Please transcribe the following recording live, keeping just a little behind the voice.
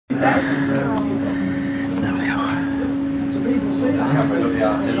So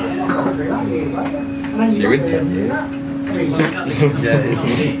you're in 10 years?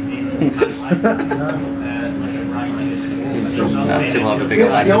 That's him like a big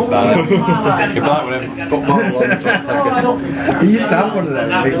alliance about it. You buy one of them football ones. He used to have one of them.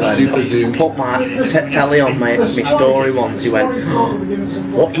 Super Zoom. Put my telly on my story once. He went,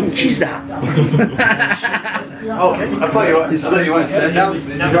 "What inch is that?" Oh, I thought you wanted to sit down. Did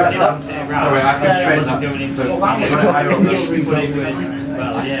you write that? Oh, wait, I can straighten that. So, I'm going to hire on this.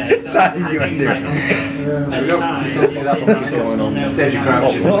 Sorry, you were doing. There we go. You still see that one going on. Saves you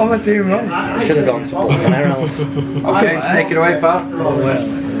crouching. What am I doing wrong? I should have gone to somewhere else. Okay, take it away, pal.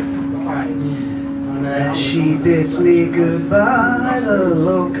 She bids me goodbye, the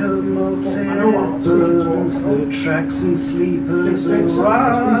locomotive burns, the tracks and sleepers are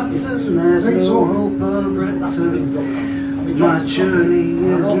rotten, there's no hope of return. My journey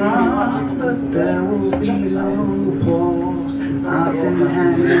is long, but there will be no pause. I've been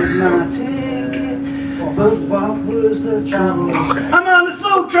handed my ticket, but what was the cause? I'm on a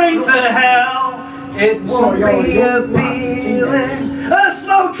slow train to hell, it won't be appealing. A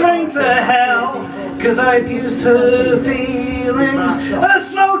slow train to hell, cause I abused her feelings. A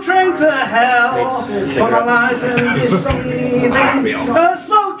slow train to hell, for my lies and deceiving. A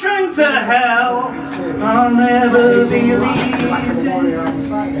slow train to hell, I'll never be leaving.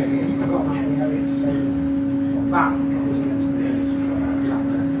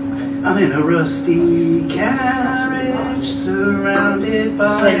 I'm in a rusty carriage, surrounded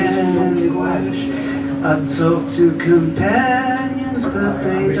by anguish. I talk to companions, but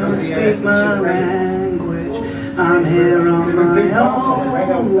they don't speak my language. I'm here on my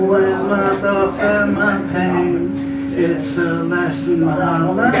own, with my thoughts and my pain. It's a lesson I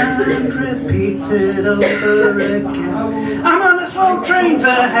learned, repeated over again. I'm on a slow train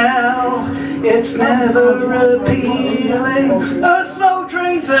to hell, it's never appealing. A slow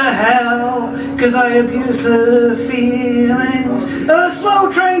train to hell, cause I abused her feelings. A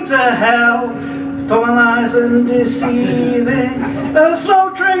slow train to hell, for my lies and deceiving. A slow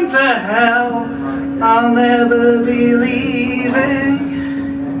train to hell, I'll never be leaving.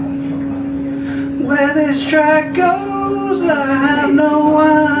 Where this track goes, I have no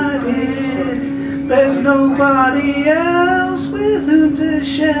idea. There's nobody else with whom to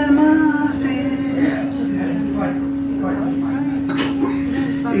share my fears.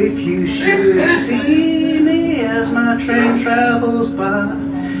 If you should see me as my train travels by,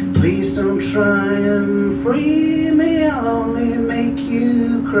 please don't try and free me, I'll only make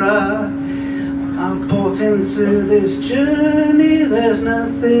you cry. I'm caught into this journey, there's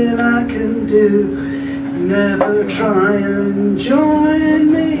nothing I can do. Never try and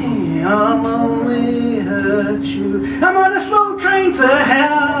join me, I'll only hurt you. I'm on a slow train to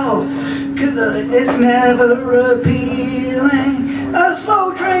hell, cause it's never appealing. A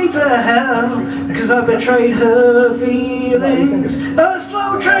slow train to hell, cause I betrayed her feelings. A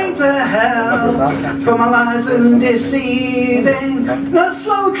slow train to hell, for my lies and deceiving. A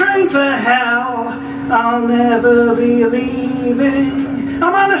slow train to hell, I'll never be leaving.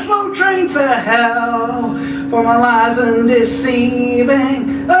 I'm on a slow train to hell, for my lies and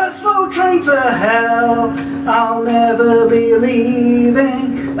deceiving. A slow train to hell, I'll never be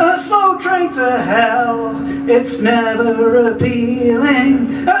leaving. A slow train to hell, it's never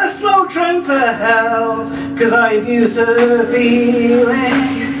appealing. A slow train to hell, cause I abused her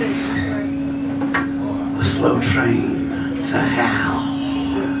feelings. A slow train to hell.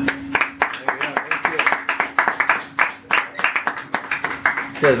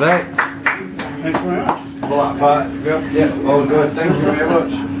 Cheers, mate. Thanks very much. Black part. Yeah, all good. Thank you very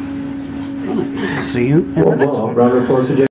much. See you in the next one.